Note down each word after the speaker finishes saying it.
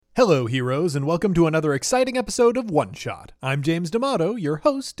Hello, heroes, and welcome to another exciting episode of One Shot. I'm James D'Amato, your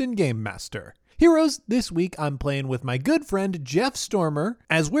host and game master. Heroes, this week I'm playing with my good friend Jeff Stormer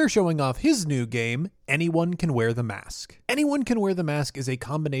as we're showing off his new game, Anyone Can Wear the Mask. Anyone Can Wear the Mask is a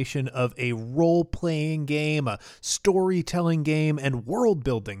combination of a role-playing game, a storytelling game, and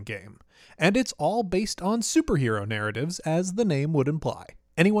world-building game. And it's all based on superhero narratives, as the name would imply.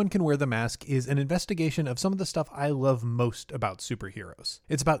 Anyone Can Wear the Mask is an investigation of some of the stuff I love most about superheroes.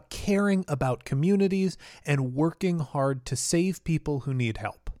 It's about caring about communities and working hard to save people who need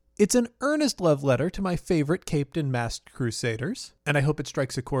help. It's an earnest love letter to my favorite caped and masked crusaders, and I hope it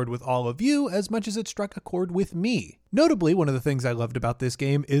strikes a chord with all of you as much as it struck a chord with me. Notably, one of the things I loved about this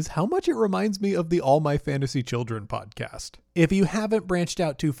game is how much it reminds me of the All My Fantasy Children podcast. If you haven't branched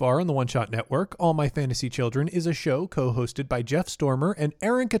out too far on the One Shot Network, All My Fantasy Children is a show co-hosted by Jeff Stormer and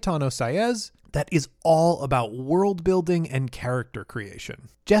Aaron Catano-Saez that is all about world building and character creation.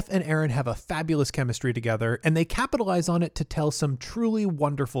 Jeff and Aaron have a fabulous chemistry together, and they capitalize on it to tell some truly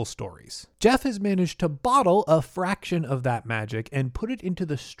wonderful stories. Jeff has managed to bottle a fraction of that magic and put it into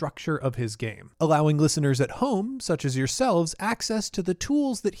the structure of his game, allowing listeners at home, such as yourselves, access to the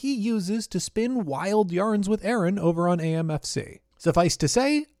tools that he uses to spin wild yarns with Aaron over on AMFC. Suffice to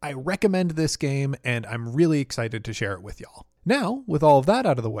say, I recommend this game, and I'm really excited to share it with y'all. Now, with all of that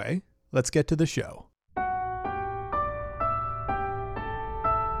out of the way, let's get to the show.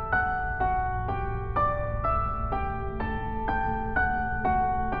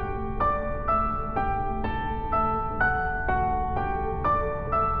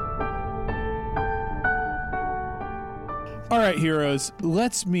 All right, heroes,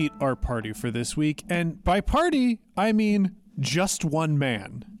 let's meet our party for this week. And by party, I mean just one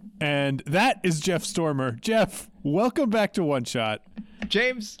man. And that is Jeff Stormer. Jeff, welcome back to One Shot.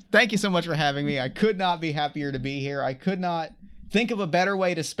 James, thank you so much for having me. I could not be happier to be here. I could not think of a better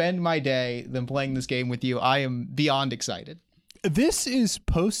way to spend my day than playing this game with you. I am beyond excited. This is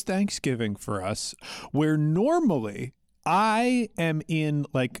post-Thanksgiving for us, where normally I am in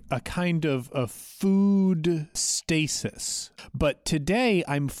like a kind of a food stasis, but today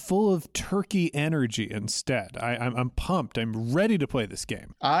I'm full of turkey energy instead. I'm pumped. I'm ready to play this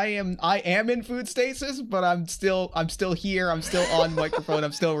game. I am in food stasis, but I'm still here. I'm still on microphone.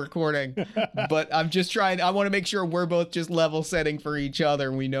 I'm still recording, but I'm just trying. I want to make sure we're both just level setting for each other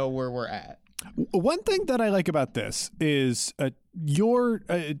and we know where we're at. One thing that I like about this is your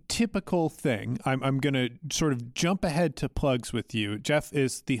typical thing. I'm going to sort of jump ahead to plugs with you. Jeff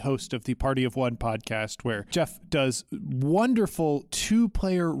is the host of the Party of One podcast, where Jeff does wonderful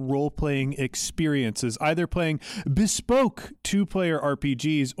two-player role-playing experiences, either playing bespoke two-player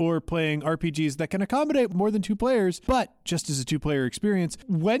RPGs or playing RPGs that can accommodate more than two players, but just as a two-player experience.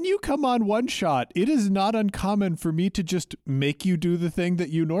 When you come on One Shot, it is not uncommon for me to just make you do the thing that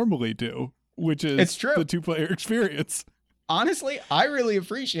you normally do, which is it's true. The two-player experience. Honestly, I really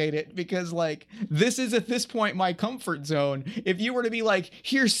appreciate it because, like, this is at this point my comfort zone. If you were to be like,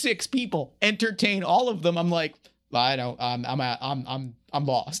 here's 6 people, entertain all of them, I'm like, I don't, I'm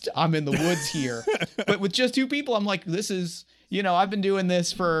lost. I'm in the woods here. But with just 2 people, I'm like, this is, I've been doing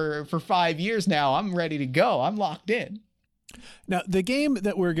this for 5 years now. I'm ready to go. I'm locked in. Now, the game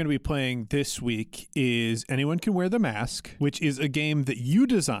that we're going to be playing this week is Anyone Can Wear the Mask, which is a game that you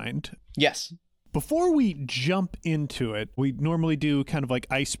designed. Yes. Before we jump into it, we normally do kind of like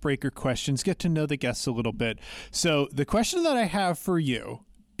icebreaker questions, get to know the guests a little bit. So the question that I have for you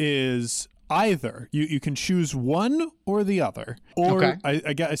is either you can choose one or the other, or okay.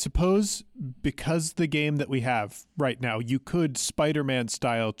 I suppose because the game that we have right now, you could Spider-Man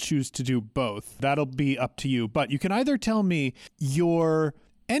style choose to do both. That'll be up to you. But you can either tell me your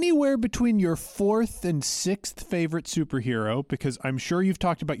anywhere between your 4th and 6th favorite superhero, because I'm sure you've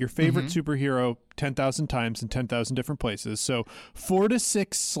talked about your favorite superhero 10,000 times in 10,000 different places. So 4 to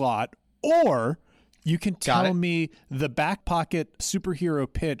 6 slot, or you can tell me the back pocket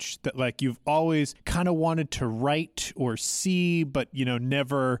superhero pitch that like you've always kind of wanted to write or see, but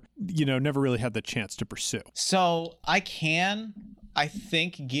never really had the chance to pursue. So I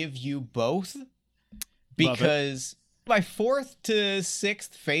think give you both, because my 4th to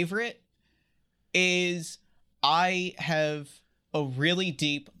 6th favorite is I have a really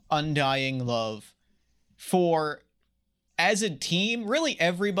deep, undying love for, as a team, really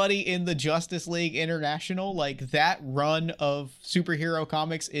everybody in the Justice League International. Like, that run of superhero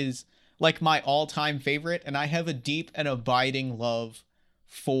comics is like my all-time favorite, and I have a deep and abiding love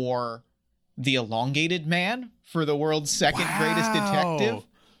for the Elongated Man, for the world's second greatest detective.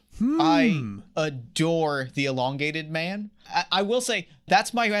 I adore the Elongated Man. I will say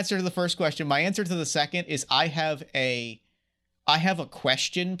that's my answer to the first question. My answer to the second is I have a I have a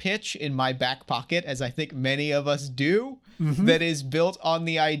question pitch in my back pocket, as I think many of us do, that is built on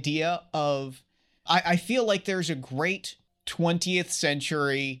the idea of, I feel like there's a great 20th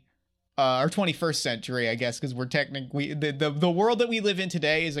century, or 21st century, I guess, because we're technically, the world that we live in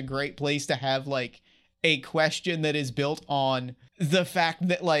today is a great place to have like a question that is built on the fact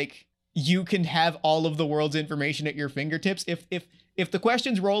that like you can have all of the world's information at your fingertips. If the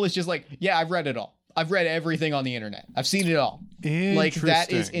question's role is just like, yeah, I've read it all. I've read everything on the internet. I've seen it all. Like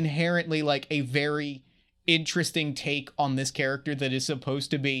that is inherently like a very interesting take on this character that is supposed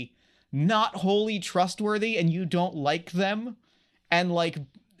to be not wholly trustworthy and you don't like them. And like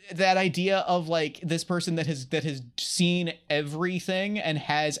that idea of like this person that has seen everything and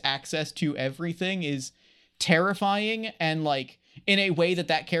has access to everything is terrifying, and like in a way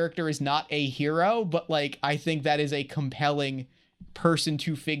that character is not a hero, but like I think that is a compelling person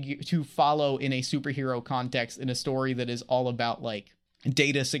to follow in a superhero context, in a story that is all about like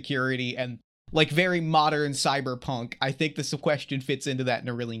data security and like very modern cyberpunk. I think this question fits into that in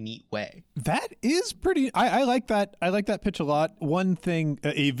a really neat way. That is pretty, I like that. I like that pitch a lot. One thing,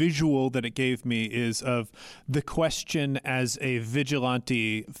 a visual that it gave me is of the question as a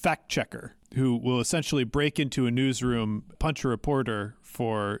vigilante fact checker who will essentially break into a newsroom, punch a reporter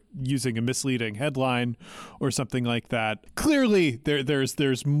for using a misleading headline or something like that. Clearly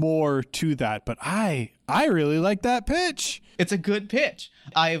there's more to that, but I really like that pitch. It's a good pitch.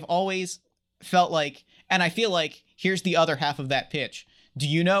 I've always felt like, and I feel like here's the other half of that pitch. Do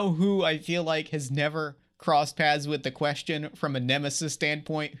you know who I feel like has never crossed paths with the question from a Nemesis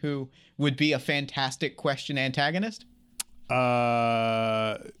standpoint, who would be a fantastic question antagonist?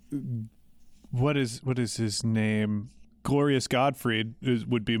 What is his name? Glorious Gottfried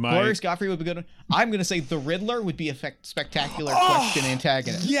would be my... Glorious Gottfried would be good. I'm going to say the Riddler would be a spectacular question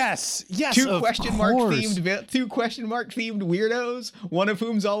antagonist. Yes, Two question mark themed weirdos, one of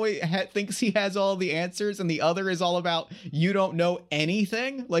whom's always thinks he has all the answers, and the other is all about you don't know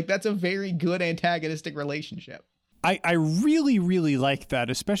anything. Like, that's a very good antagonistic relationship. I really, really like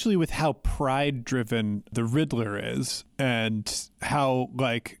that, especially with how pride-driven the Riddler is, and how,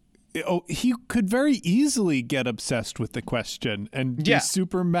 like... he could very easily get obsessed with the question and be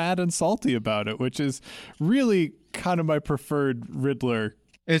super mad and salty about it, which is really kind of my preferred Riddler.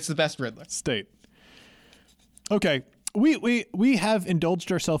 It's the best Riddler state. Okay, we have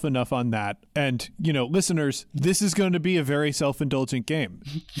indulged ourselves enough on that, and listeners, this is going to be a very self-indulgent game.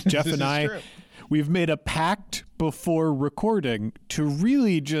 Jeff and I, we've made a pact before recording to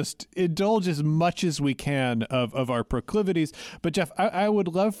really just indulge as much as we can of our proclivities. But Jeff, I would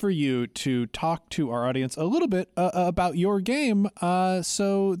love for you to talk to our audience a little bit about your game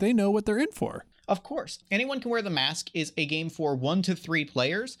so they know what they're in for. Of course. Anyone Can Wear the Mask is a game for 1 to 3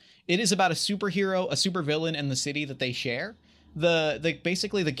 players. It is about a superhero, a supervillain, and the city that they share.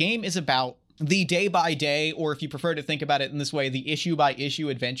 Basically, the game is about the day-by-day, or if you prefer to think about it in this way, the issue-by-issue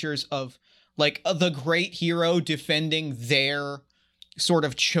adventures of like the great hero defending their sort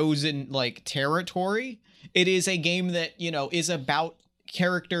of chosen like territory. It is a game that, is about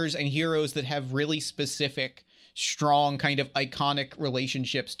characters and heroes that have really specific, strong kind of iconic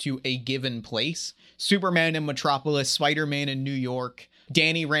relationships to a given place. Superman in Metropolis, Spider-Man in New York,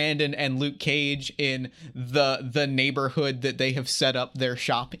 Danny Rand and Luke Cage in the neighborhood that they have set up their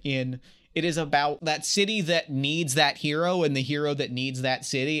shop in. It is about that city that needs that hero and the hero that needs that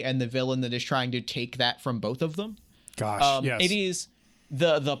city and the villain that is trying to take that from both of them. Gosh, yes. It is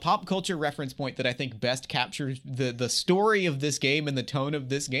the pop culture reference point that I think best captures the story of this game and the tone of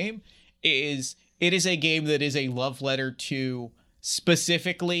this game is it is a game that is a love letter to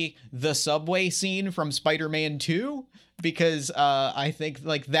specifically the subway scene from Spider-Man 2. Because I think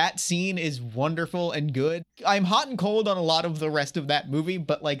like that scene is wonderful and good. I'm hot and cold on a lot of the rest of that movie,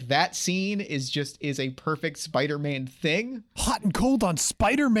 but like that scene is a perfect Spider-Man thing. Hot and cold on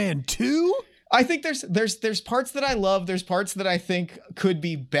Spider-Man 2? I think there's parts that I love. There's parts that I think could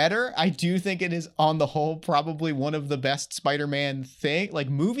be better. I do think it is on the whole probably one of the best Spider-Man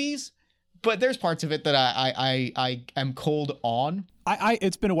movies. But there's parts of it that I am cold on.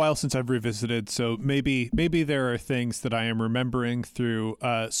 It's been a while since I've revisited, so maybe there are things that I am remembering through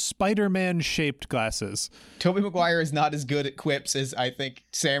Spider-Man shaped glasses. Tobey Maguire is not as good at quips as I think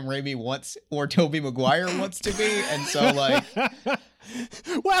Sam Raimi wants or Tobey Maguire wants to be, and so like.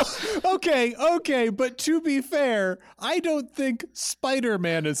 Well, okay, but to be fair, I don't think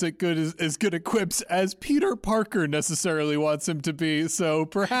Spider-Man is as good at quips as Peter Parker necessarily wants him to be. So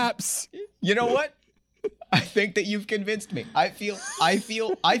perhaps. You know what? I think that you've convinced me. I feel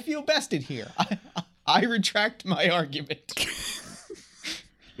bested here. I retract my argument.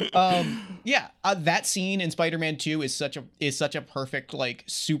 That scene in Spider-Man 2 is such a perfect like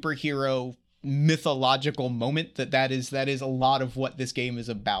superhero mythological moment that is a lot of what this game is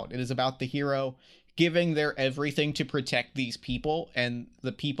about. It is about the hero giving their everything to protect these people, and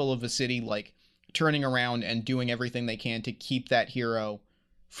the people of the city like turning around and doing everything they can to keep that hero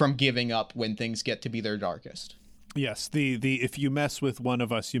from giving up when things get to be their darkest. Yes, the if you mess with one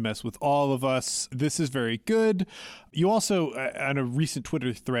of us, you mess with all of us. This is very good. You also, on a recent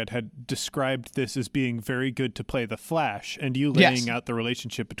Twitter thread, had described this as being very good to play the Flash, and you laying out the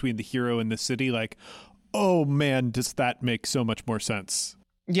relationship between the hero and the city, like, oh man, does that make so much more sense.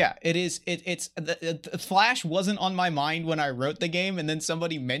 Yeah, it is. It's the Flash wasn't on my mind when I wrote the game, and then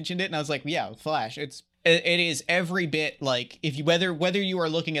somebody mentioned it, and I was like, yeah, Flash. It is every bit like if you whether you are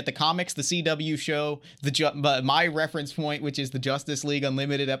looking at the comics, the CW show, my reference point, which is the Justice League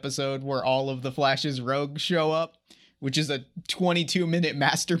Unlimited episode where all of the Flash's rogues show up, which is a 22-minute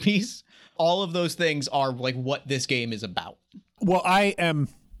masterpiece. All of those things are like what this game is about. Well, I am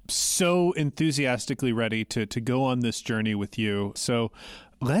so enthusiastically ready to go on this journey with you. So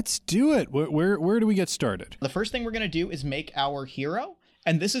let's do it. Where do we get started? The first thing we're going to do is make our hero.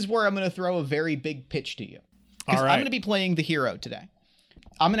 And this is where I'm going to throw a very big pitch to you. Because I'm going to be playing the hero today.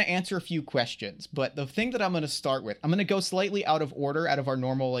 I'm going to answer a few questions. But the thing that I'm going to start with, I'm going to go slightly out of order, out of our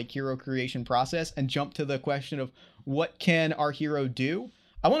normal like hero creation process, and jump to the question of what can our hero do?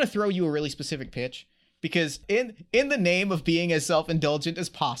 I want to throw you a really specific pitch. Because in the name of being as self-indulgent as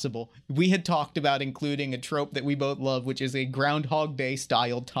possible, we had talked about including a trope that we both love, which is a Groundhog Day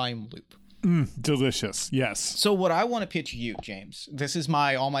style time loop. Delicious. Yes. So what I want to pitch you, James, this is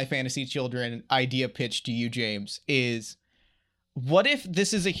all my fantasy children idea pitch to you, James, is what if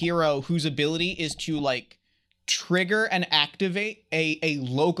this is a hero whose ability is to like trigger and activate a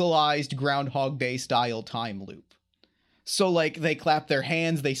localized Groundhog Day style time loop? So like they clap their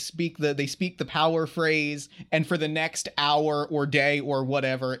hands, they speak the power phrase, and for the next hour or day or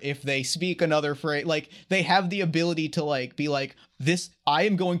whatever, if they speak another phrase, like they have the ability to like be like, this, I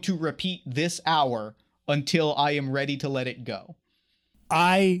am going to repeat this hour until I am ready to let it go.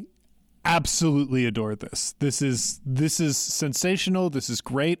 I absolutely adore this. This is sensational. This is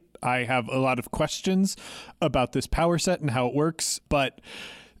great. I have a lot of questions about this power set and how it works, but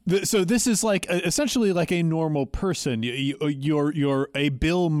so this is like essentially like a normal person. You're a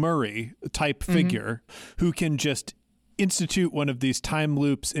Bill Murray type figure who can just institute one of these time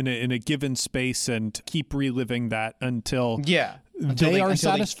loops in a given space and keep reliving that until they are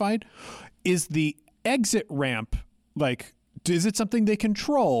satisfied. Is the exit ramp like, is it something they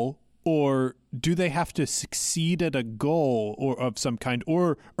control, or do they have to succeed at a goal or of some kind,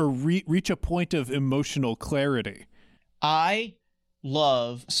 or reach a point of emotional clarity?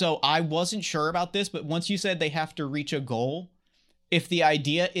 So I wasn't sure about this, but once you said they have to reach a goal, if the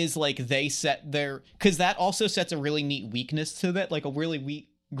idea is like they set because that also sets a really neat weakness to that, like a really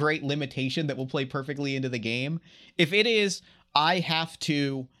great limitation that will play perfectly into the game. If it is, I have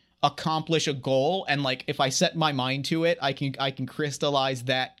to accomplish a goal, and like if I set my mind to it, I can crystallize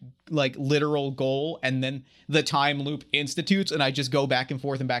that like literal goal, and then the time loop institutes, and I just go back and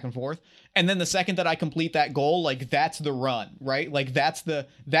forth and back and forth. And then the second that I complete that goal, like that's the run, right? Like that's the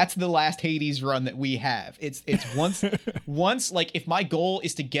last Hades run that we have. It's once like if my goal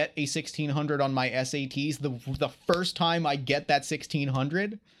is to get a 1600 on my SATs, the first time I get that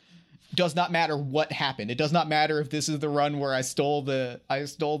 1600, does not matter what happened. It does not matter if this is the run where I stole the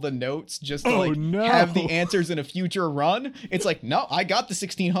notes just to have the answers in a future run. It's like, no, I got the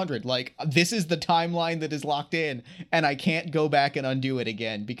 1600. Like, this is the timeline that is locked in, and I can't go back and undo it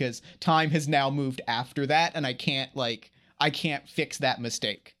again because time has now moved after that, and I can't fix that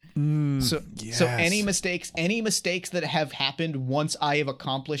mistake. So any mistakes that have happened once I have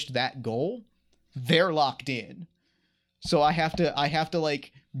accomplished that goal, they're locked in. So I have to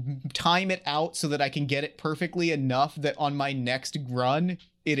like time it out so that I can get it perfectly enough that on my next run,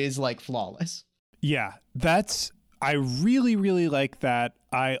 it is like flawless. Yeah, I really, really like that.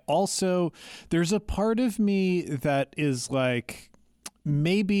 I also, there's a part of me that is like,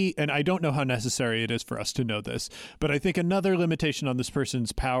 maybe, and I don't know how necessary it is for us to know this, but I think another limitation on this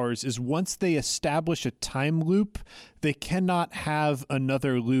person's powers is once they establish a time loop, they cannot have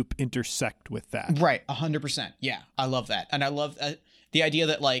another loop intersect with that. Right, 100%. Yeah, I love that. And I love the idea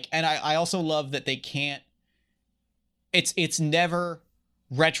that like, and I also love that they can't, it's never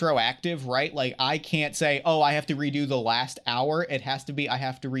retroactive, right? Like I can't say, oh, I have to redo the last hour. It has to be, I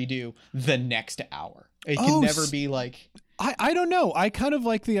have to redo the next hour. It can never be like... I don't know. I kind of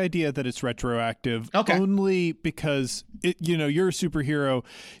like the idea that it's retroactive, only because you're a superhero.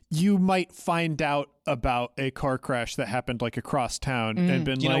 You might find out about a car crash that happened like across town and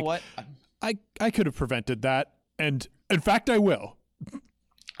been know what? I could have prevented that, and in fact, I will.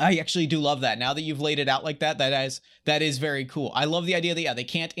 I actually do love that. Now that you've laid it out like that, that is very cool. I love the idea that they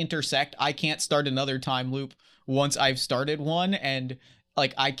can't intersect. I can't start another time loop once I've started one, and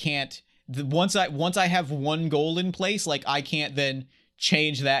like I can't. Once I have one goal in place, like I can't then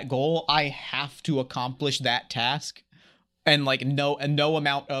change that goal. I have to accomplish that task, and like no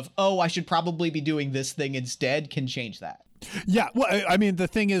amount of I should probably be doing this thing instead can change that. Yeah, well, I mean, the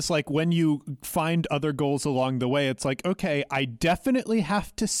thing is, like, when you find other goals along the way, it's like, okay, I definitely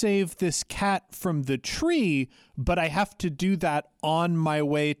have to save this cat from the tree, but I have to do that on my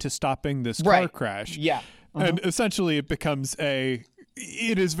way to stopping this car crash. Yeah. And essentially it becomes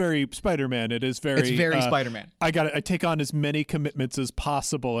it is very Spider-Man. It's very Spider-Man. I take on as many commitments as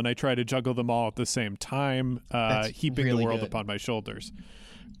possible, and I try to juggle them all at the same time, heaping really the world good. upon my shoulders.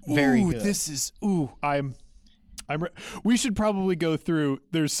 Very good. This is, we should probably go through,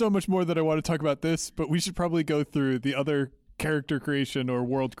 there's so much more that I want to talk about this, but we should probably go through the other character creation or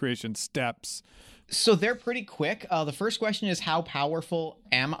world creation steps. So they're pretty quick. The first question is, how powerful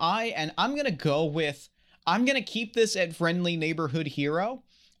am I? And I'm going to keep this at friendly neighborhood hero.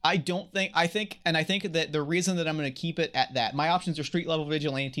 I think that the reason that I'm going to keep it at that, my options are street level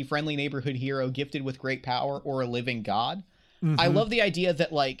vigilante, friendly neighborhood hero, gifted with great power, or a living god. Mm-hmm. I love the idea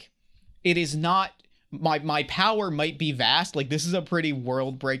that like, it is not, my power might be vast. Like this is a pretty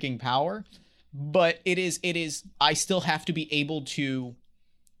world breaking power, but it is, I still have to be able to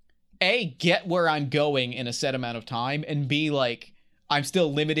get where I'm going in a set amount of time, and B, like, I'm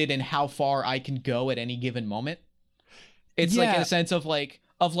still limited in how far I can go at any given moment. It's like in a sense of like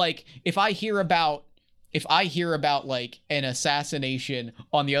if I hear about like an assassination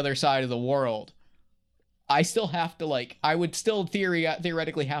on the other side of the world, I still have to like, I would still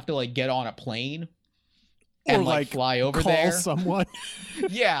theoretically have to like get on a plane and like fly over call there. Someone.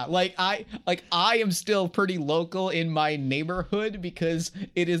 Yeah, I am still pretty local in my neighborhood because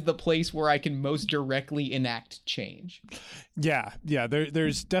it is the place where I can most directly enact change. Yeah.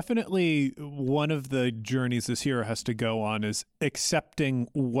 There's definitely one of the journeys this hero has to go on is accepting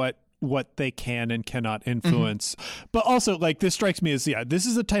what they can and cannot influence. Mm-hmm. But also, like, this strikes me as, this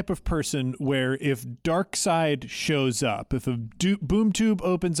is a type of person where if Darkseid shows up, if a boom tube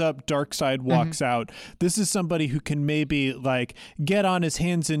opens up, Darkseid walks out, this is somebody who can maybe, like, get on his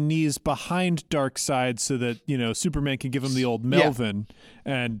hands and knees behind Darkseid so that, Superman can give him the old Melvin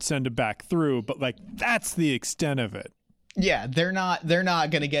and send him back through. But, like, that's the extent of it. Yeah, they're not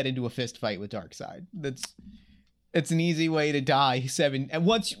going to get into a fist fight with Darkseid. It's an easy way to die. And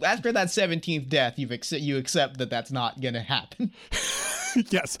once after that 17th death, you accept that that's not going to happen.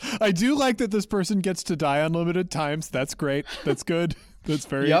 Yes, I do like that this person gets to die unlimited times. That's great. That's good. That's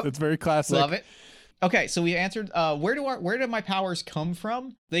very classic. Love it. Okay, so we answered. Where do my powers come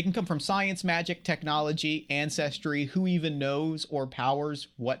from? They can come from science, magic, technology, ancestry. Who even knows, or powers?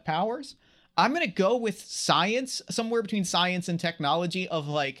 What powers? I'm gonna go with science, somewhere between science and technology. Of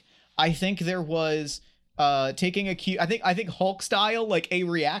like, I think there was. Taking a cue, I think Hulk style, like a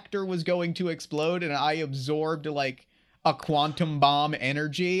reactor was going to explode and I absorbed like a quantum bomb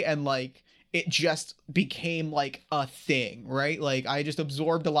energy and like it just became like a thing, right? Like I just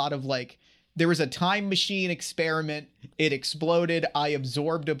absorbed a lot of like, there was a time machine experiment, it exploded, I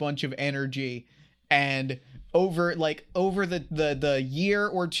absorbed a bunch of energy, and over the year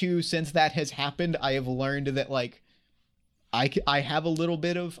or two since that has happened, I have learned that like I have a little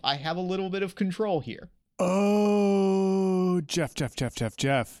bit of control here. Oh, Jeff.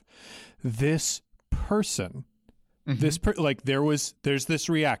 This person, there's this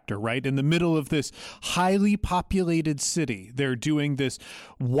reactor, right? In the middle of this highly populated city. They're doing this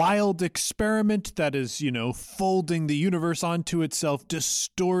wild experiment that is, folding the universe onto itself,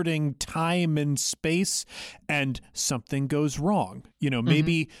 distorting time and space, and something goes wrong.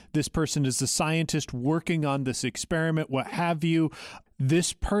 Maybe this person is a scientist working on this experiment, what have you.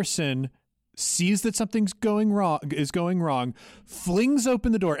 This person sees that something's going wrong, flings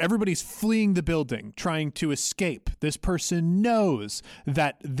open the door. Everybody's fleeing the building, trying to escape. This person knows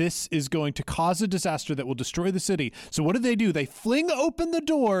that this is going to cause a disaster that will destroy the city. So what do? They fling open the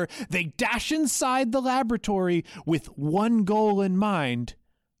door. They dash inside the laboratory with one goal in mind.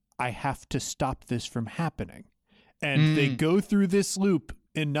 I have to stop this from happening. And they go through this loop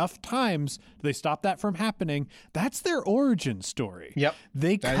enough times, they stop that from happening. That's their origin story. Yep.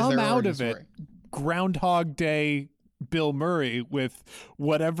 They come out of it Groundhog Day Bill Murray with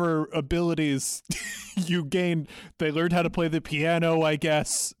whatever abilities you gained. They learned how to play the piano, I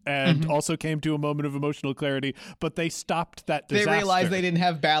guess, and also came to a moment of emotional clarity, but they stopped that disaster. They realized they didn't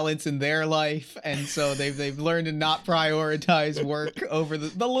have balance in their life, and so they've learned to not prioritize work over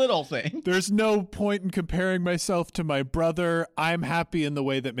the little thing. There's no point in comparing myself to my brother. I'm happy in the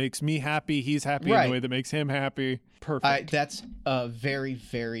way that makes me happy. He's happy in the way that makes him happy. Perfect. That's very,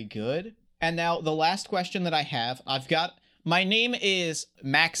 very good. And now the last question that I have, my name is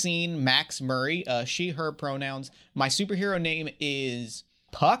Maxine Max Murray, she, her pronouns. My superhero name is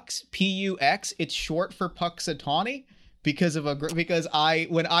Pux, P-U-X. It's short for Puxatawny because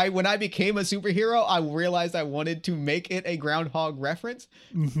when I became a superhero, I realized I wanted to make it a Groundhog reference.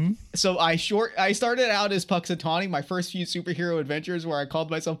 So I started out as Puxatawny. My first few superhero adventures where I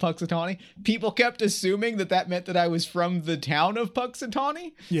called myself Puxatawny, people kept assuming that meant that I was from the town of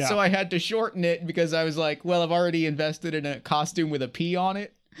Puxatawny. Yeah. So I had to shorten it because I was like, well, I've already invested in a costume with a P on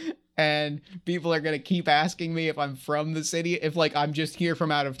it. And people are going to keep asking me if I'm from the city. If I'm just here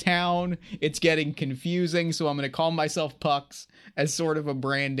from out of town, it's getting confusing. So I'm going to call myself Pux as sort of a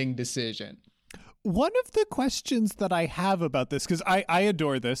branding decision. One of the questions that I have about this, because I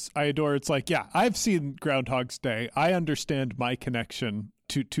adore this. It's like, yeah, I've seen Groundhog's Day. I understand my connection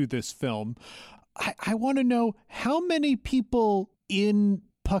to this film. I want to know how many people in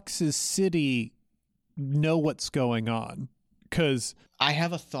Pux's city know what's going on. Because I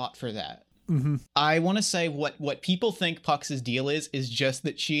have a thought for that. I want to say what people think Pux's deal is just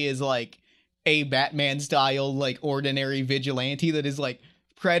that she is like a Batman style, like ordinary vigilante that is like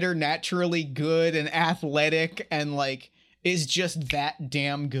preternaturally good and athletic and like is just that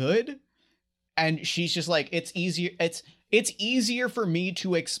damn good. And she's just like, it's easier for me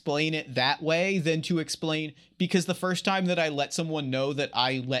to explain it that way than to explain, because the first time that I let someone know that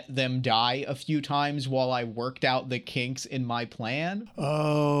I let them die a few times while I worked out the kinks in my plan.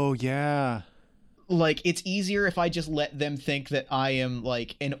 Oh, yeah. Like, it's easier if I just let them think that I am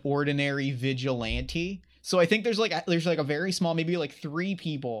like an ordinary vigilante. So I think there's like a very small, maybe like 3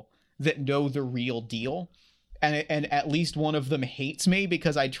 people that know the real deal. And at least one of them hates me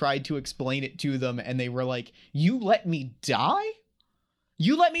because I tried to explain it to them and they were like, you let me die?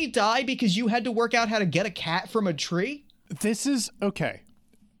 You let me die because you had to work out how to get a cat from a tree? This is okay.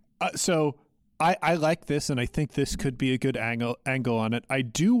 So I like this, and I think this could be a good angle on it. I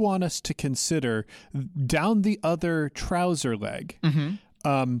do want us to consider down the other trouser leg.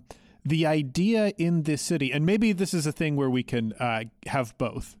 The idea in this city, and maybe this is a thing where we can have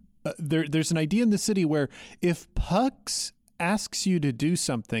both. There's an idea in the city where if Pux asks you to do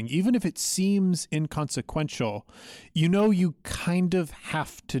something, even if it seems inconsequential, you kind of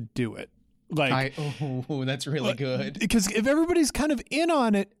have to do it. Like, that's really good. Because if everybody's kind of in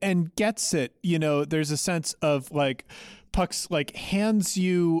on it and gets it, there's a sense of like Pux like hands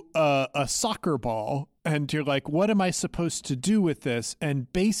you a soccer ball and you're like, what am I supposed to do with this?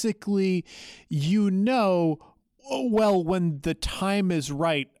 And basically, well, when the time is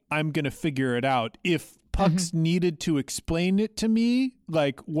right, I'm going to figure it out. If Pux needed to explain it to me,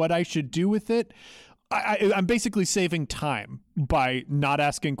 like what I should do with it, I'm basically saving time by not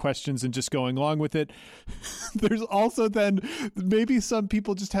asking questions and just going along with it. There's also then maybe some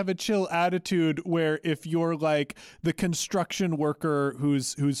people just have a chill attitude where if you're like the construction worker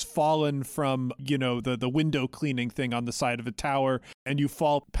who's fallen from, the window cleaning thing on the side of a tower and you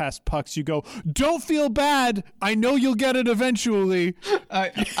fall past Pux, you go, don't feel bad. I know you'll get it eventually.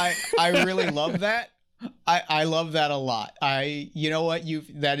 I really love that. I love that a lot. You know what,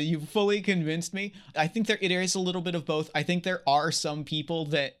 you've fully convinced me. I think there is a little bit of both. I think there are some people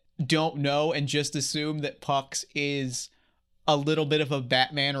that don't know and just assume that Pux is a little bit of a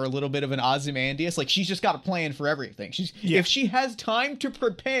Batman or a little bit of an Ozymandias. Like, she's just got a plan for everything. If she has time to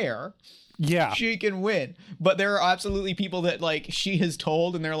prepare, she can win. But there are absolutely people that like she has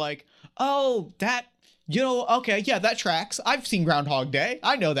told and they're like, oh, that, okay, yeah, that tracks. I've seen Groundhog Day.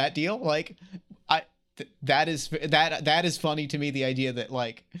 I know that deal. Like, that is funny to me, the idea that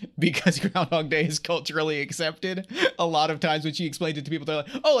like because Groundhog Day is culturally accepted, a lot of times when she explains it to people, they're like,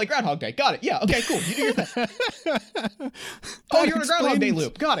 oh, like Groundhog Day, got it, yeah, okay, cool, you do your thing. Oh, you're in a Groundhog Day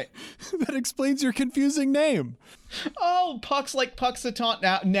loop, got it. That explains your confusing name. Oh, Pux like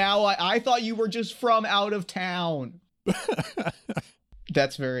Puxaton. Now I thought you were just from out of town.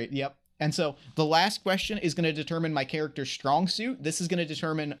 That's very, yep. And so the last question is going to determine my character's strong suit. This is going to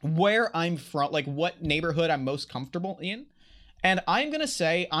determine where I'm from, like what neighborhood I'm most comfortable in. And I'm going to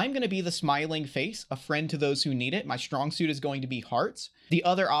say I'm going to be the smiling face, a friend to those who need it. My strong suit is going to be hearts. The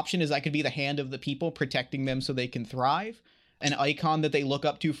other option is I could be the hand of the people, protecting them so they can thrive. an icon that they look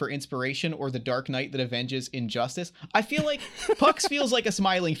up to for inspiration, or the Dark Knight that avenges injustice. I feel like Pucks feels like a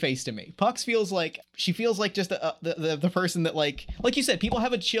smiling face to me. Pucks feels like she feels like just the person that like you said, people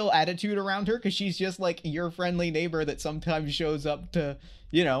have a chill attitude around her because she's just like your friendly neighbor that sometimes shows up to,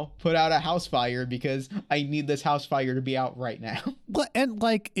 you know, put out a house fire because I need this house fire to be out right now. And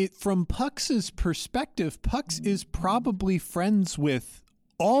like it from Pucks's perspective, Pucks is probably friends with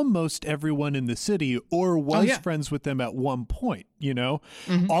almost everyone in the city, or was friends with them at one point, you know.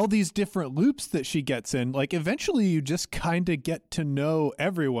 All these different loops that she gets in, like eventually you just kind of get to know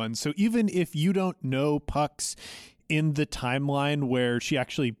everyone. So even if you don't know Pucks in the timeline where she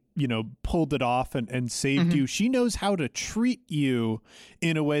actually, you know, pulled it off and saved you, she knows how to treat you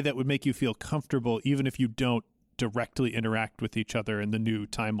in a way that would make you feel comfortable, even if you don't directly interact with each other in the new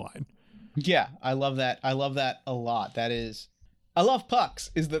timeline. Yeah, I love that. I love that a lot. That is, I love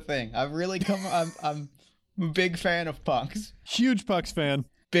Pucks is the thing. I've really come, I'm a big fan of Pucks. Huge Pucks fan.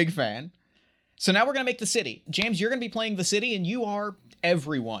 Big fan. So now we're going to make the city. James, you're going to be playing the city, and you are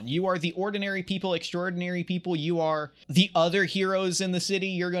everyone. You are the ordinary people, extraordinary people. You are the other heroes in the city.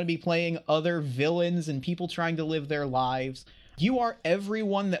 You're going to be playing other villains and people trying to live their lives. You are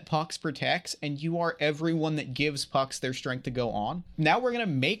everyone that Pucks protects, and you are everyone that gives Pucks their strength to go on. Now we're going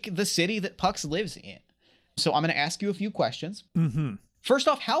to make the city that Pucks lives in. So I'm going to ask you a few questions. First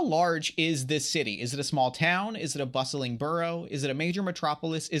off, how large is this city? Is it a small town? Is it a bustling borough? Is it a major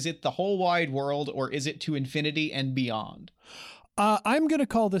metropolis? Is it the whole wide world, or is it to infinity and beyond? I'm going to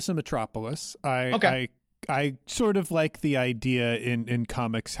call this a metropolis. I sort of like the idea in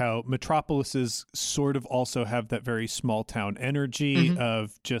comics how metropolises sort of also have that very small town energy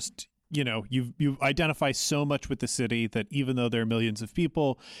of just, you know, you identify so much with the city that even though there are millions of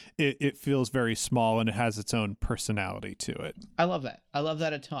people, it feels very small and it has its own personality to it. I love that. I love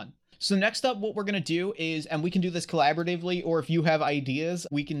that a ton. So next up, what we're going to do is, and we can do this collaboratively, or if you have ideas,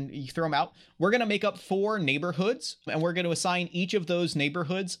 we can throw them out. We're going to make up 4 neighborhoods, and we're going to assign each of those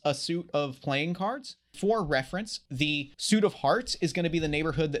neighborhoods a suit of playing cards. For reference, the suit of hearts is going to be the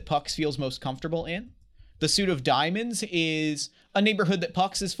neighborhood that Pucks feels most comfortable in. The suit of diamonds is a neighborhood that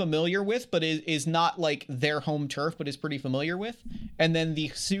Pucks is familiar with, but is not like their home turf, but is pretty familiar with. And then the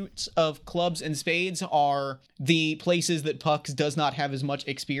suits of clubs and spades are the places that Pucks does not have as much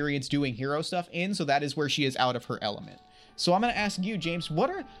experience doing hero stuff in, so that is where she is out of her element. So I'm going to ask you, James, what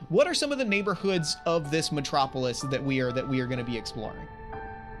are some of the neighborhoods of this metropolis that we are going to be exploring?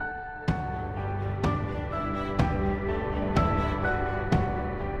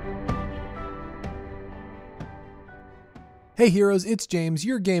 Hey heroes, it's James,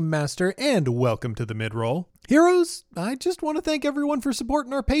 your game master, and welcome to the mid-roll. Heroes, I just want to thank everyone for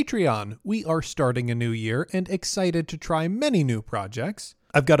supporting our Patreon. We are starting a new year and excited to try many new projects.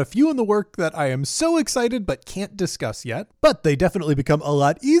 I've got a few in the work that I am so excited but can't discuss yet, but they definitely become a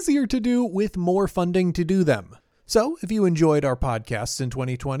lot easier to do with more funding to do them. So, if you enjoyed our podcasts in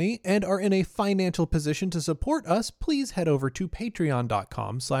 2020 and are in a financial position to support us, please head over to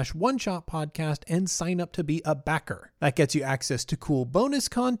patreon.com/oneshotpodcast and sign up to be a backer. That gets you access to cool bonus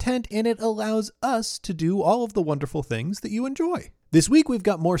content, and it allows us to do all of the wonderful things that you enjoy. This week, we've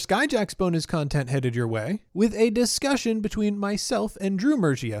got more Skyjacks bonus content headed your way, with a discussion between myself and Drew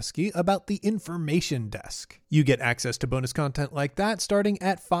Merzieski about the Information Desk. You get access to bonus content like that starting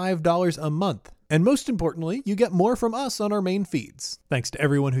at $5 a month. And most importantly, you get more from us on our main feeds. Thanks to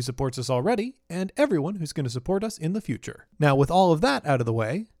everyone who supports us already, and everyone who's going to support us in the future. Now, with all of that out of the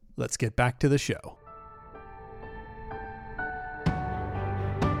way, let's get back to the show.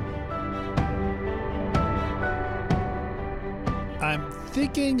 I'm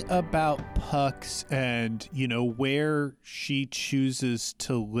thinking about Pucks and, you know, where she chooses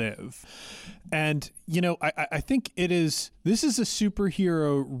to live. And, you know, I think this is a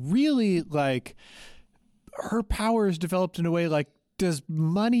superhero really like her power is developed in a way like, does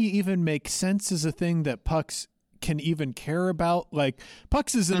money even make sense as a thing that Pucks can even care about? Like,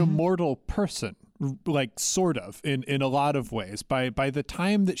 Pucks is an immortal person. Like sort of in a lot of ways. By the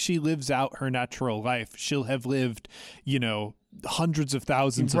time that she lives out her natural life, she'll have lived, you know, hundreds of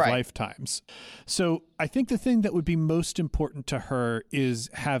thousands of lifetimes. So I think the thing that would be most important to her is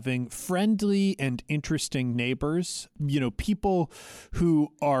having friendly and interesting neighbors, you know, people who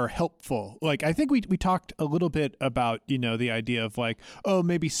are helpful. Like, I think we talked a little bit about, you know, the idea of like, oh,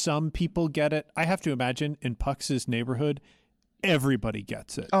 maybe some people get it. I have to imagine in Pucks's neighborhood, everybody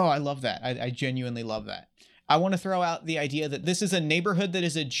gets it. Oh, I love that. I genuinely love that. I want to throw out the idea that this is a neighborhood that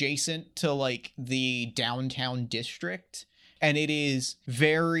is adjacent to like the downtown district, and it is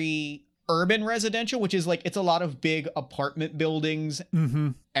very urban residential, which is like, it's a lot of big apartment buildings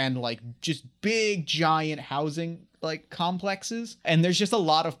and like just big giant housing like complexes, and there's just a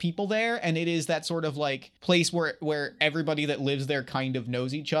lot of people there, and it is that sort of like place where everybody that lives there kind of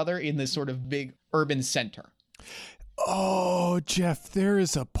knows each other in this sort of big urban center. Oh, Jeff, there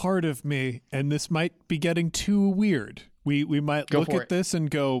is a part of me, and this might be getting too weird. We might look at this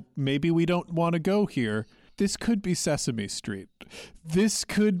and go, maybe we don't want to go here. This could be Sesame Street. This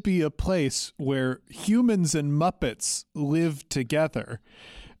could be a place where humans and Muppets live together.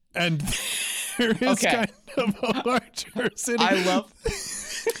 And there is kind of a larger city.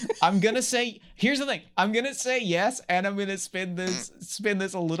 I'm going to say, here's the thing. I'm going to say yes, and I'm going to spin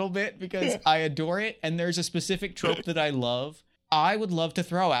this a little bit because I adore it. And there's a specific trope that I love. I would love to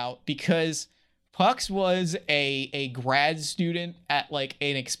throw out because Pucks was a grad student at like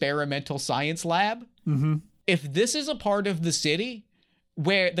an experimental science lab. Mm-hmm. If this is a part of the city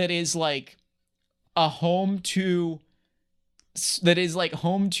where that is like home to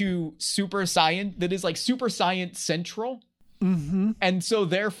super science, that is like super science central. Mm-hmm. And so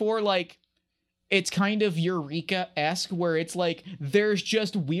therefore, like, it's kind of Eureka-esque where it's like there's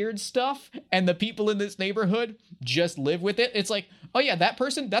just weird stuff and the people in this neighborhood just live with it. It's like, oh yeah, that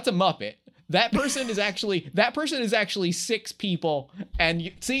person, that's a Muppet. That person is actually 6 people, and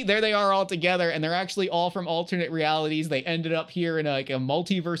you see, there they are all together, and they're actually all from alternate realities. They ended up here in like a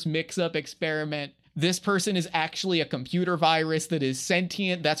multiverse mix-up experiment. This person is actually a computer virus that is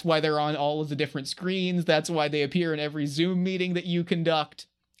sentient. That's why they're on all of the different screens. That's why they appear in every Zoom meeting that you conduct.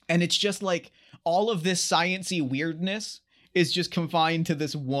 And it's just like all of this sciencey weirdness is just confined to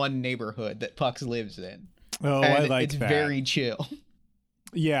this one neighborhood that Pucks lives in. Oh, and I like it's that. It's very chill.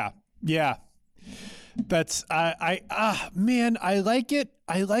 Yeah. That's man, I like it.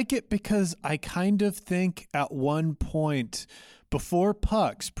 I like it because I kind of think at one point before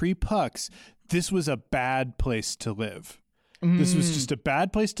Pucks, pre-Pucks, this was a bad place to live. This was just a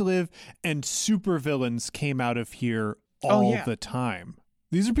bad place to live, and supervillains came out of here all the time.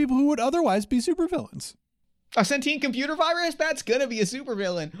 These are people who would otherwise be supervillains. A sentient computer virus? That's gonna be a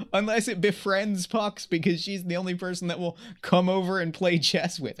supervillain, unless it befriends Pucks because she's the only person that will come over and play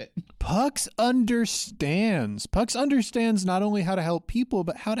chess with it. Pucks understands. Pucks understands not only how to help people,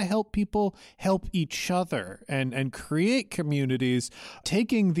 but how to help people help each other and create communities,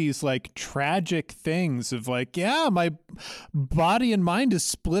 taking these like tragic things of like, yeah, my body and mind is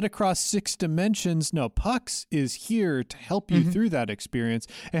split across 6 dimensions. No, Pucks is here to help you through that experience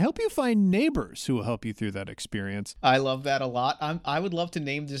and help you find neighbors who will help you through that experience. I love that a lot. I would love to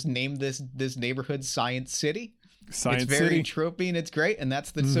name this neighborhood Science City. It's very tropey and it's great, and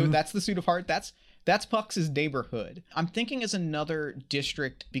that's the so that's the Suit of Heart. That's Pucks' neighborhood. I'm thinking as another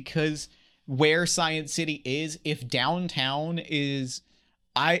district because where Science City is, if downtown is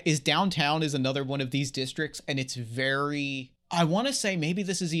another one of these districts, and it's very. I want to say maybe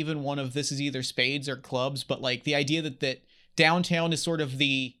this is either spades or clubs, but like the idea that downtown is sort of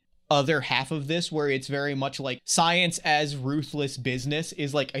the other half of this, where it's very much like science as ruthless business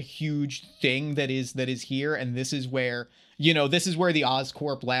is like a huge thing that is here, and this is where the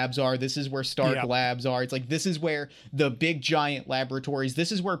Oscorp labs are, this is where Stark labs are. It's like this is where the big giant laboratories,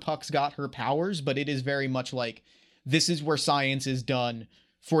 this is where Pucks got her powers, but it is very much like this is where science is done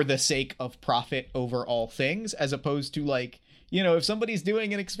for the sake of profit over all things, as opposed to like, if somebody's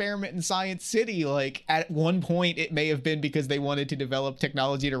doing an experiment in Science City, like at one point it may have been because they wanted to develop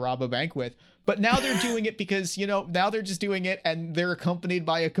technology to rob a bank with, but now they're doing it because, now they're just doing it and they're accompanied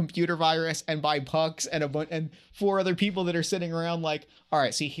by a computer virus and by Pucks and 4 other people that are sitting around like, all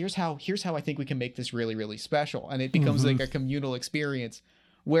right, see, here's how I think we can make this really, really special. And it becomes like a communal experience.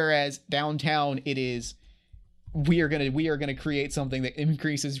 Whereas downtown it is, we are gonna create something that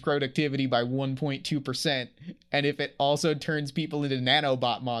increases productivity by 1.2%, and if it also turns people into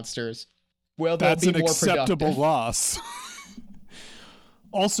nanobot monsters, well, that's they'll be an more acceptable productive. loss.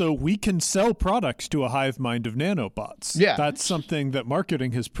 Also, we can sell products to a hive mind of nanobots. Yeah, that's something that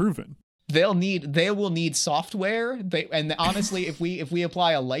marketing has proven. They will need software. And honestly, if we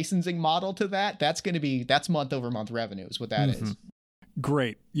apply a licensing model to that, that's month over month revenue is what that is.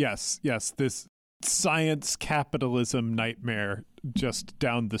 Great. Yes. This science capitalism nightmare just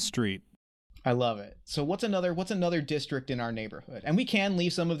down the street. I love it. So what's another district in our neighborhood? And we can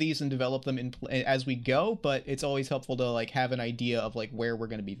leave some of these and develop them as we go, but it's always helpful to like have an idea of like where we're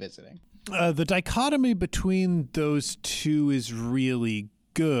going to be visiting. The dichotomy between those two is really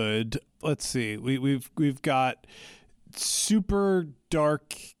good. Let's see. We've got super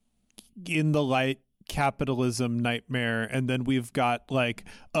dark in the light capitalism nightmare, and then we've got like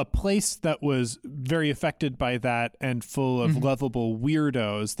a place that was very affected by that and full of lovable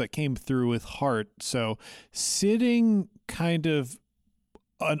weirdos that came through with heart. So sitting kind of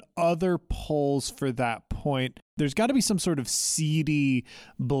on other poles for that point, there's got to be some sort of seedy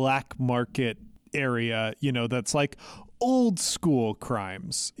black market area, that's like old school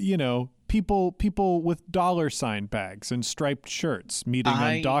crimes, people with dollar sign bags and striped shirts meeting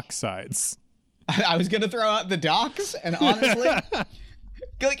on dock sides. I was going to throw out the docks, and honestly,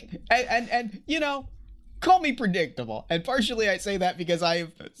 call me predictable. And partially I say that because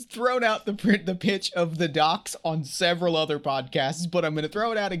I've thrown out the pitch of the docks on several other podcasts, but I'm going to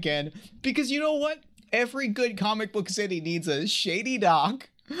throw it out again because you know what? Every good comic book city needs a shady dock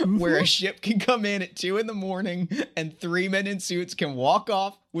where a ship can come in at 2 a.m. and 3 men in suits can walk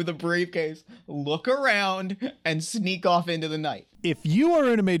off with a briefcase, look around, and sneak off into the night. If you are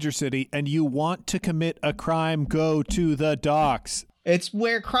in a major city and you want to commit a crime, go to the docks. It's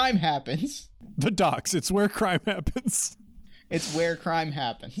where crime happens. The docks. It's where crime happens. It's where crime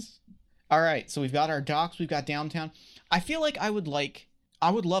happens. All right. So we've got our docks. We've got downtown. I feel like I would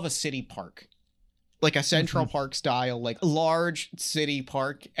love a city park. Like a Central Park style, like large city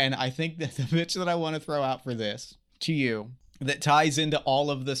park. And I think that the pitch that I want to throw out for this to you that ties into all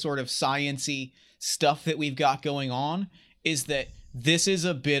of the sort of science-y stuff that we've got going on is that this is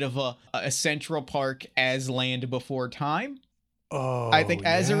a bit of a Central Park as Land Before Time. Oh, I think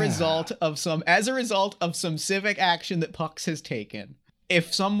as a result of some civic action that Pucks has taken,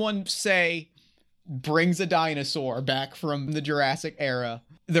 if someone, say, brings a dinosaur back from the Jurassic era,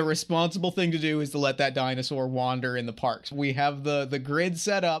 the responsible thing to do is to let that dinosaur wander in the parks. We have the grid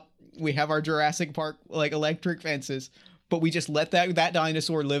set up. We have our Jurassic Park like electric fences, but we just let that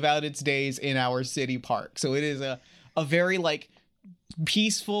dinosaur live out its days in our city park. So it is a very like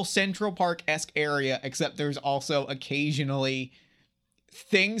peaceful Central Park-esque area, except there's also occasionally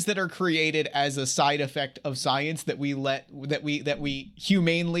things that are created as a side effect of science that we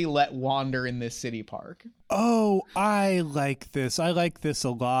humanely let wander in this city park. Oh, I like this. I like this a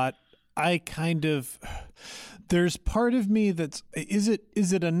lot. There's part of me that's, is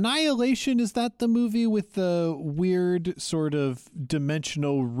it Annihilation? Is that the movie with the weird sort of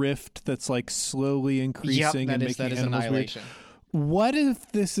dimensional rift that's like slowly increasing and making animals Annihilation. Weird? What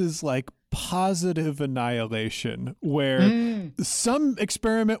if this is like positive Annihilation, where some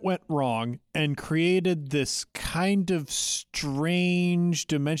experiment went wrong and created this kind of strange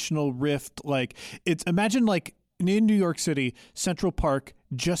dimensional rift? Like imagine like in New York City, Central Park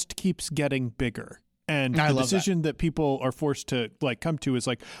just keeps getting bigger. And the decision that people are forced to like come to is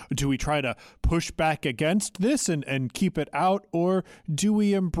like, do we try to push back against this and keep it out, or do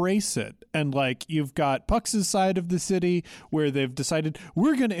we embrace it? And like you've got Pucks' side of the city where they've decided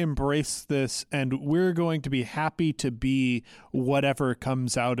we're going to embrace this and we're going to be happy to be whatever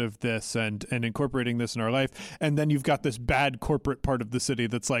comes out of this and incorporating this in our life. And then you've got this bad corporate part of the city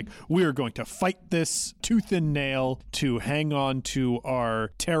that's like, we're going to fight this tooth and nail to hang on to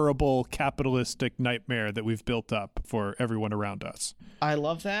our terrible capitalistic nightmare that we've built up for everyone around us. I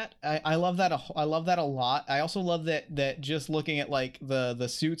love that. I love that. I love that a lot. I also love that just looking at like the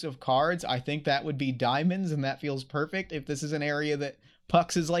suits of cards, I think that would be diamonds, and that feels perfect. If this is an area that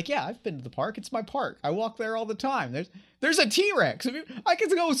Pucks is like, yeah, I've been to the park. It's my park. I walk there all the time. There's a T-Rex. I get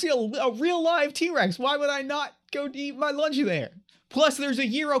to go see a real live T-Rex. Why would I not go to eat my lunch there? Plus, there's a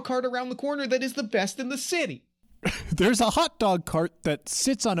Euro cart around the corner that is the best in the city. There's a hot dog cart that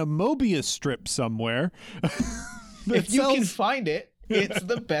sits on a Mobius strip somewhere. If you can find it, it's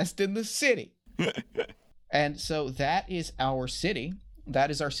the best in the city. And so that is our city. That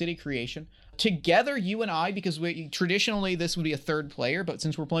is our city creation. Together, you and I, because traditionally this would be a third player, but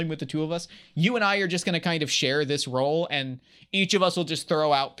since we're playing with the two of us, you and I are just going to kind of share this role, and each of us will just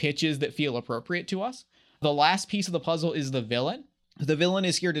throw out pitches that feel appropriate to us. The last piece of the puzzle is the villain. The villain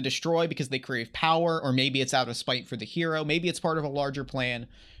is here to destroy because they crave power, or maybe it's out of spite for the hero. Maybe it's part of a larger plan,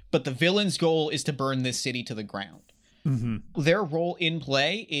 but the villain's goal is to burn this city to the ground. Mm-hmm. Their role in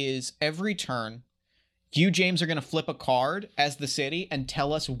play is every turn, you, James, are going to flip a card as the city and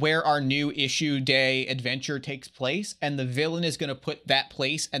tell us where our new issue day adventure takes place. And the villain is going to put that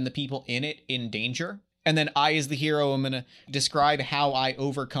place and the people in it in danger. And then I, as the hero, am going to describe how I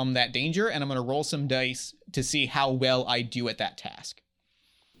overcome that danger. And I'm going to roll some dice to see how well I do at that task.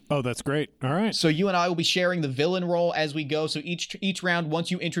 Oh, that's great. All right. So you and I will be sharing the villain role as we go. So each round, once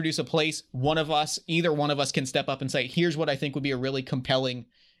you introduce a place, either one of us can step up and say, here's what I think would be a really compelling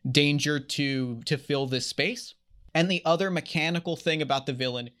danger to fill this space. And the other mechanical thing about the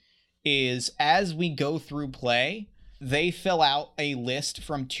villain is as we go through play, they fill out a list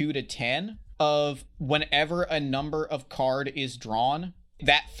from 2 to 10 of whenever a number of card is drawn,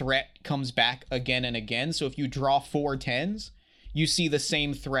 that threat comes back again and again. So if you draw 4 10s, you see the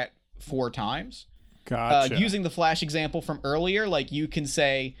same threat 4 times. Gotcha. Using the Flash example from earlier, like you can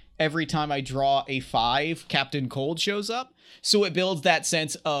say every time I draw a 5, Captain Cold shows up. So it builds that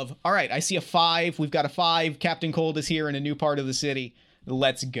sense of, all right, I see a 5. We've got a 5. Captain Cold is here in a new part of the city.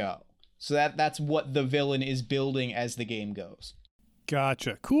 Let's go. So that's what the villain is building as the game goes.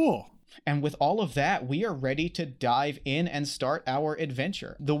 Gotcha. Cool. And with all of that, we are ready to dive in and start our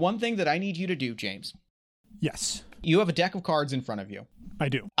adventure. The one thing that I need you to do, James. Yes. You have a deck of cards in front of you. I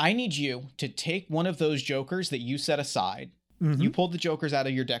do. I need you to take one of those jokers that you set aside. Mm-hmm. You pulled the jokers out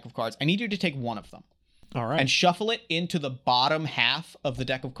of your deck of cards. I need you to take one of them. All right. And shuffle it into the bottom half of the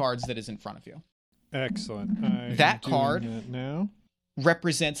deck of cards that is in front of you. Excellent. That card that now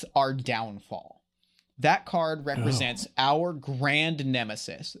represents our downfall. That card represents our grand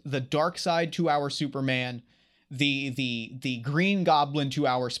nemesis, the dark side to our Superman, the Green Goblin to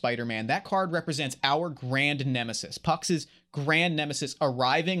our Spider-Man. That card represents our grand nemesis, Pux's grand nemesis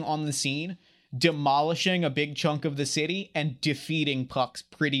arriving on the scene, demolishing a big chunk of the city, and defeating Pux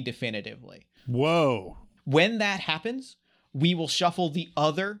pretty definitively. Whoa. When that happens, we will shuffle the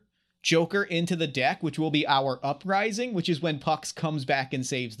other Joker into the deck, which will be our Uprising, which is when Pux comes back and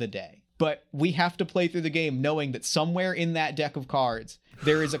saves the day. But we have to play through the game knowing that somewhere in that deck of cards,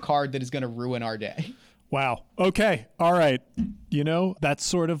 there is a card that is going to ruin our day. Wow. Okay. All right. You know, that's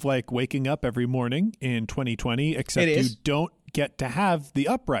sort of like waking up every morning in 2020, except you don't get to have the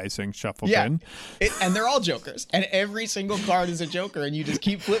Uprising shuffled in. And they're all Jokers. And every single card is a Joker, and you just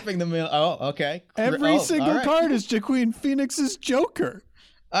keep flipping them. Oh, okay. Every single card is Joaquin Phoenix's Joker.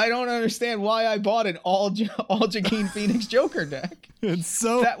 I don't understand why I bought an all Joaquin Phoenix Joker deck. And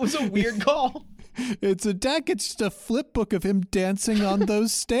so that was a weird call. It's a deck. It's just a flip book of him dancing on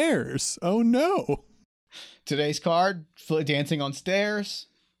those stairs. Oh no. Today's card, dancing on stairs.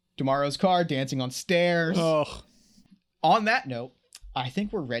 Tomorrow's card, dancing on stairs. Oh. On that note, I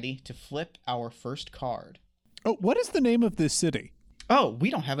think we're ready to flip our first card. Oh, what is the name of this city? Oh, we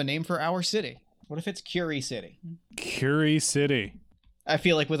don't have a name for our city. What if it's Curie City? Curie City. I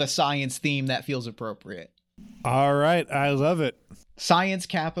feel like with a science theme, that feels appropriate. All right. I love it. Science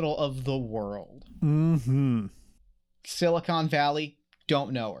capital of the world. Mm-hmm. Silicon Valley,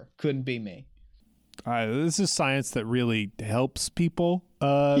 don't know her. Couldn't be me. This is science that really helps people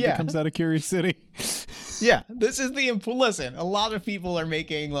that comes out of Curie City. Yeah, this is listen, a lot of people are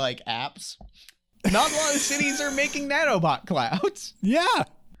making like apps. Not a lot of cities are making nanobot clouds. Yeah.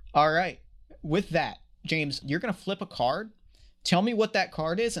 All right. With that, James, you're going to flip a card. Tell me what that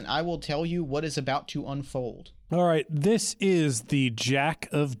card is, and I will tell you what is about to unfold. All right. This is the Jack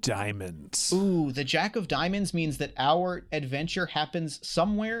of Diamonds. Ooh, the Jack of Diamonds means that our adventure happens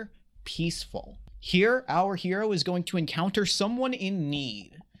somewhere peaceful. Here, our hero is going to encounter someone in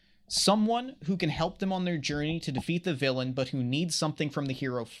need. Someone who can help them on their journey to defeat the villain, but who needs something from the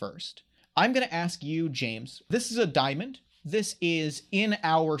hero first. I'm going to ask you, James, this is a diamond. This is in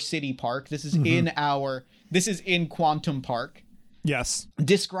our city park. This is in Quantum Park. Yes.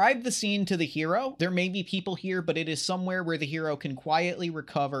 Describe the scene to the hero. There may be people here, but it is somewhere where the hero can quietly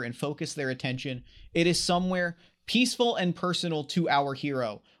recover and focus their attention. It is somewhere peaceful and personal to our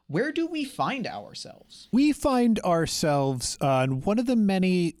hero. Where do we find ourselves? We find ourselves on one of the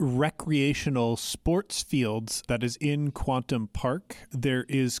many recreational sports fields that is in Quantum Park. There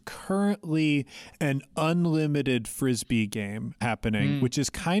is currently an unlimited Frisbee game happening, which is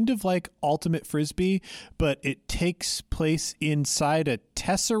kind of like Ultimate Frisbee, but it takes place inside a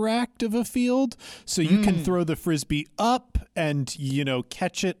tesseract of a field. So you can throw the Frisbee up and, you know,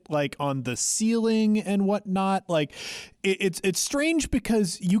 catch it like on the ceiling and whatnot. Like it's strange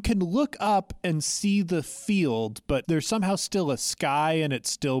because you can look up and see the field, but there's somehow still a sky and it's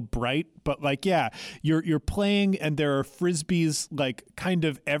still bright. But like, yeah, you're playing and there are Frisbees like kind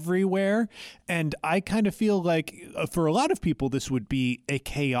of everywhere. And I kind of feel like for a lot of people, this would be a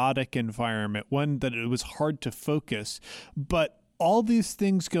chaotic environment, one that it was hard to focus. But all these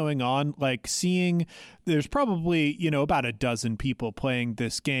things going on, like seeing there's probably, you know, about a dozen people playing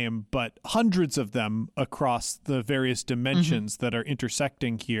this game, but hundreds of them across the various dimensions that are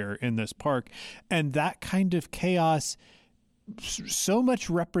intersecting here in this park. And that kind of chaos so much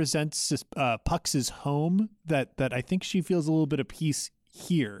represents Pux's home that I think she feels a little bit of peace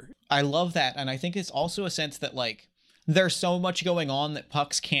here. I love that. And I think it's also a sense that like there's so much going on that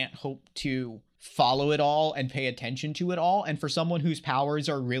Pux can't hope to follow it all and pay attention to it all. And for someone whose powers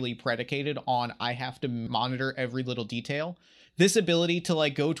are really predicated on I have to monitor every little detail, this ability to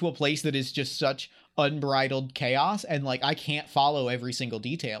like go to a place that is just such unbridled chaos and like I can't follow every single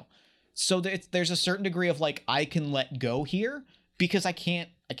detail. So there's a certain degree of like I can let go here because I can't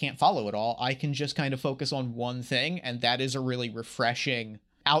follow it all. I can just kind of focus on one thing, and that is a really refreshing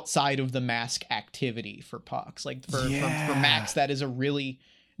outside of the mask activity for Pucks. Like for Max, that is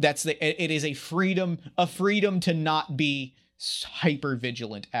it is a freedom to not be hyper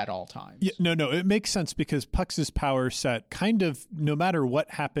vigilant at all times. Yeah, no, it makes sense because Pucks's power set kind of, no matter what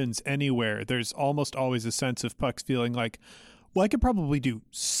happens anywhere, there's almost always a sense of Pucks feeling like, well, I could probably do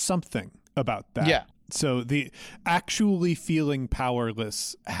something about that. Yeah. So the actually feeling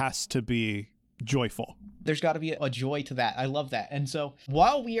powerless has to be joyful. There's got to be a joy to that. I love that. And so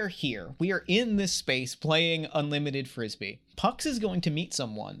while we are here, we are in this space playing Unlimited Frisbee. Pucks is going to meet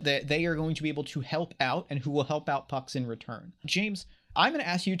someone that they are going to be able to help out and who will help out Pucks in return. James, I'm going to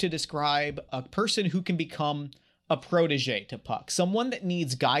ask you to describe a person who can become a protege to Pucks, someone that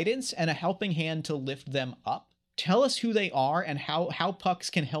needs guidance and a helping hand to lift them up. Tell us who they are and how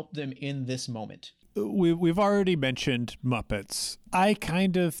Pucks can help them in this moment. We've already mentioned Muppets. I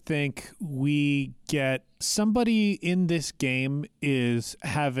kind of think we get somebody in this game is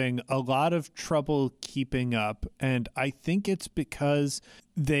having a lot of trouble keeping up, and I think it's because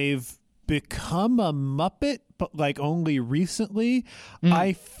they've become a Muppet, but like only recently.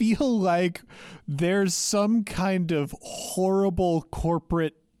 I feel like there's some kind of horrible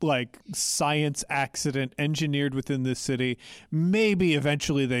corporate like science accident engineered within this city. Maybe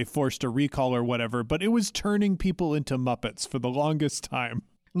eventually they forced a recall or whatever, but it was turning people into Muppets for the longest time.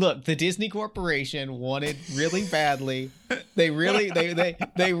 Look, the Disney Corporation wanted really badly. They really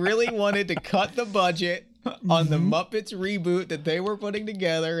wanted to cut the budget on the Muppets reboot that they were putting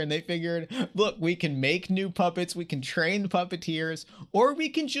together, and they figured, look, we can make new puppets, we can train puppeteers, or we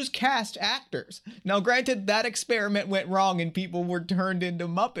can just cast actors. Now, granted, that experiment went wrong and people were turned into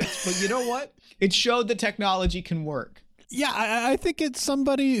Muppets, but you know what? It showed the technology can work. Yeah, I think it's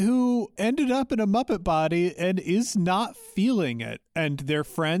somebody who ended up in a Muppet body and is not feeling it, and their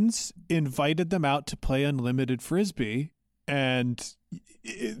friends invited them out to play Unlimited Frisbee, and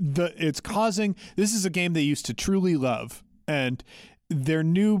it's causing, this is a game they used to truly love, and their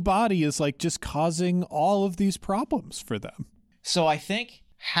new body is like just causing all of these problems for them. So I think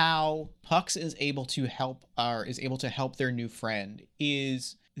how Pucks is able to help their new friend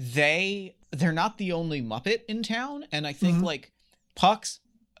is they're not the only Muppet in town, and I think like Pucks,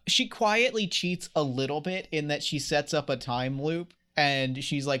 she quietly cheats a little bit in that she sets up a time loop, and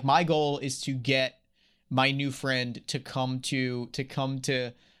she's like, my goal is to get my new friend to come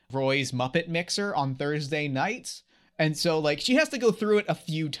to Roy's Muppet Mixer on Thursday nights. And so like she has to go through it a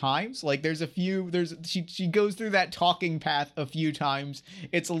few times. Like she goes through that talking path a few times.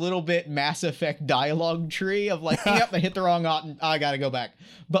 It's a little bit Mass Effect dialogue tree of like, yep, I hit the wrong button, I gotta go back.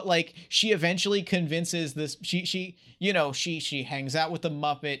 But like she eventually convinces this, she hangs out with the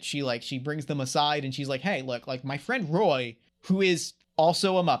Muppet. She brings them aside and she's like, hey, look, like my friend Roy, who is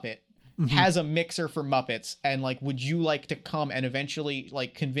also a Muppet, has a mixer for Muppets, and like, would you like to come? And eventually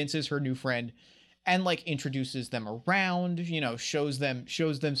like convinces her new friend and like introduces them around, shows them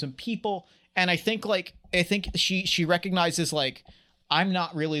some people. And I think she recognizes like, I'm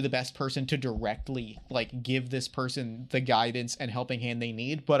not really the best person to directly like give this person the guidance and helping hand they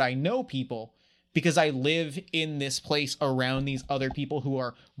need, but I know people because I live in this place around these other people who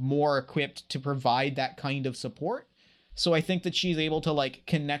are more equipped to provide that kind of support. So I think that she's able to like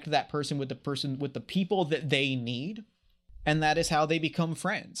connect that person with the people that they need. And that is how they become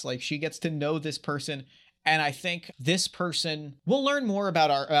friends. Like she gets to know this person. And I think this person, we'll learn more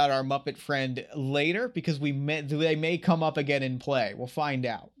about our Muppet friend later because they may come up again in play. We'll find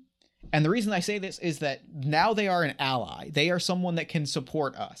out. And the reason I say this is that now they are an ally. They are someone that can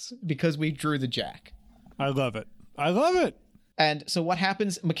support us because we drew the jack. I love it. And so what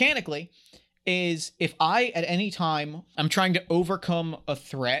happens mechanically is if I, at any time, I'm trying to overcome a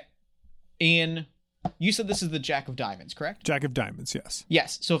threat you said this is the Jack of Diamonds, correct? Jack of Diamonds, yes.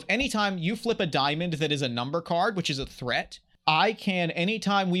 Yes. So if anytime you flip a diamond that is a number card, which is a threat, I can,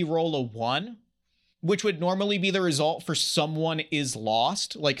 anytime we roll a 1, which would normally be the result for someone is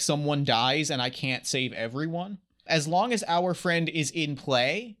lost, like someone dies and I can't save everyone. As long as our friend is in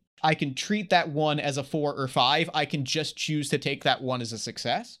play, I can treat that 1 as a 4 or 5. I can just choose to take that 1 as a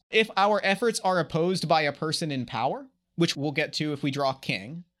success. If our efforts are opposed by a person in power, which we'll get to if we draw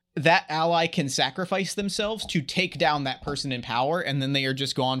king, that ally can sacrifice themselves to take down that person in power, and then they are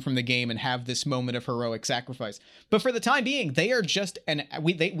just gone from the game and have this moment of heroic sacrifice. But for the time being, they are just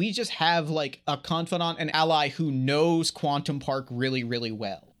we just have like a confidant, an ally who knows Quantum Park really, really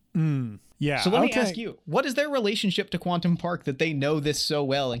well. Yeah. So let me ask you, what is their relationship to Quantum Park that they know this so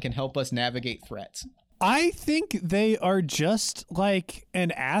well and can help us navigate threats? I think they are just like an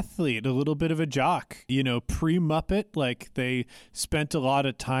athlete, a little bit of a jock, pre-Muppet. Like they spent a lot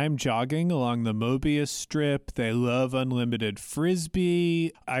of time jogging along the Mobius strip. They love unlimited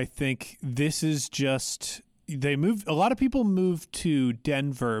frisbee. I think this is just, a lot of people move to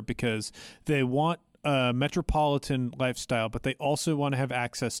Denver because they want a metropolitan lifestyle, but they also want to have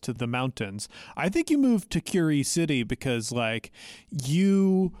access to the mountains. I think you moved to Curie City because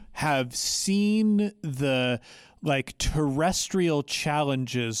you have seen the terrestrial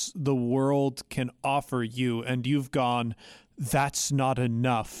challenges the world can offer you, and you've gone, that's not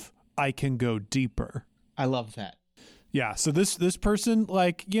enough. I can go deeper. I love that. Yeah, so this person,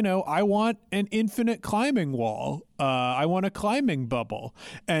 I want an infinite climbing wall. I want a climbing bubble.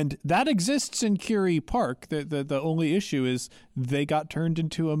 And that exists in Curie Park. The only issue is they got turned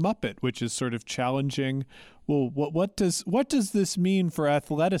into a Muppet, which is sort of challenging. Well, what does this mean for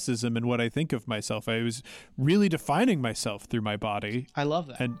athleticism and what I think of myself? I was really defining myself through my body. I love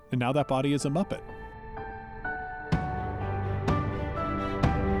that. And now that body is a Muppet.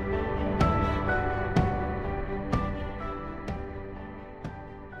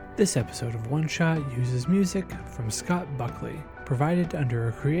 This episode of One Shot uses music from Scott Buckley, provided under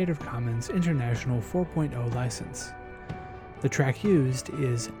a Creative Commons International 4.0 license. The track used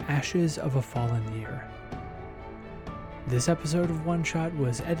is Ashes of a Fallen Year. This episode of One Shot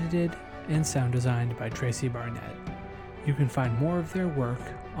was edited and sound designed by Tracy Barnett. You can find more of their work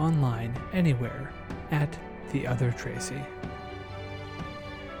online anywhere at The Other Tracy.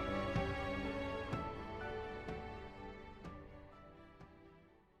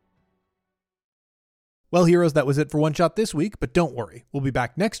 Well, heroes, that was it for One Shot this week, but don't worry. We'll be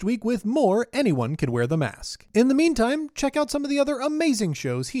back next week with more Anyone Can Wear the Mask. In the meantime, check out some of the other amazing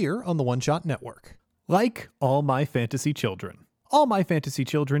shows here on the One Shot Network. Like All My Fantasy Children. All My Fantasy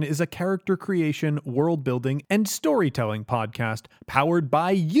Children is a character creation, world building, and storytelling podcast powered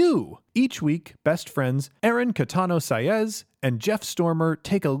by you. Each week, best friends Aaron Catano Saez and Jeff Stormer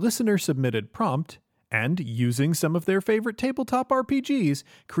take a listener-submitted prompt and, using some of their favorite tabletop RPGs,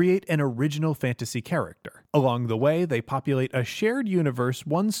 create an original fantasy character. Along the way, they populate a shared universe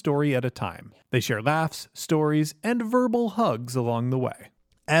one story at a time. They share laughs, stories, and verbal hugs along the way.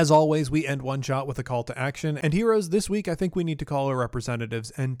 As always, we end One Shot with a call to action, and heroes, this week I think we need to call our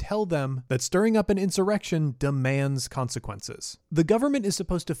representatives and tell them that stirring up an insurrection demands consequences. The government is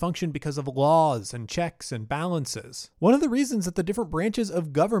supposed to function because of laws and checks and balances. One of the reasons that the different branches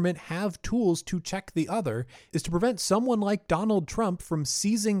of government have tools to check the other is to prevent someone like Donald Trump from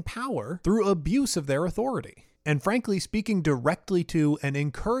seizing power through abuse of their authority. And frankly, speaking directly to and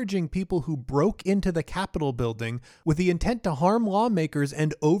encouraging people who broke into the Capitol building with the intent to harm lawmakers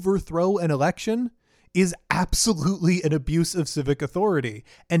and overthrow an election is absolutely an abuse of civic authority.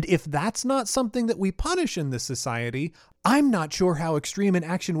 And if that's not something that we punish in this society, I'm not sure how extreme an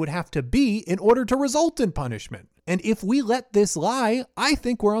action would have to be in order to result in punishment. And if we let this lie, I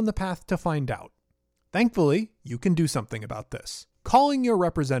think we're on the path to find out. Thankfully, you can do something about this. Calling your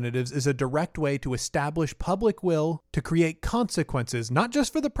representatives is a direct way to establish public will to create consequences, not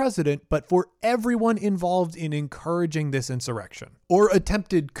just for the president, but for everyone involved in encouraging this insurrection. Or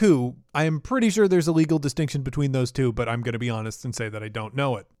attempted coup. I am pretty sure there's a legal distinction between those two, but I'm going to be honest and say that I don't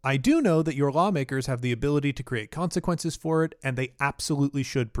know it. I do know that your lawmakers have the ability to create consequences for it, and they absolutely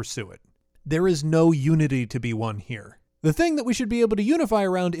should pursue it. There is no unity to be won here. The thing that we should be able to unify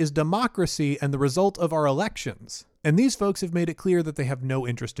around is democracy and the result of our elections. And these folks have made it clear that they have no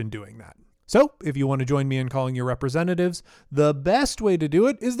interest in doing that. So, if you want to join me in calling your representatives, the best way to do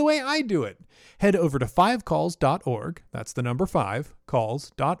it is the way I do it. Head over to 5calls.org. That's the number 5,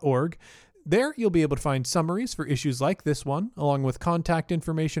 calls.org. There, you'll be able to find summaries for issues like this one, along with contact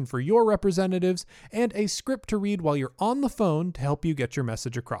information for your representatives and a script to read while you're on the phone to help you get your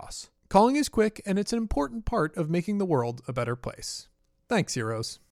message across. Calling is quick, and it's an important part of making the world a better place. Thanks, heroes.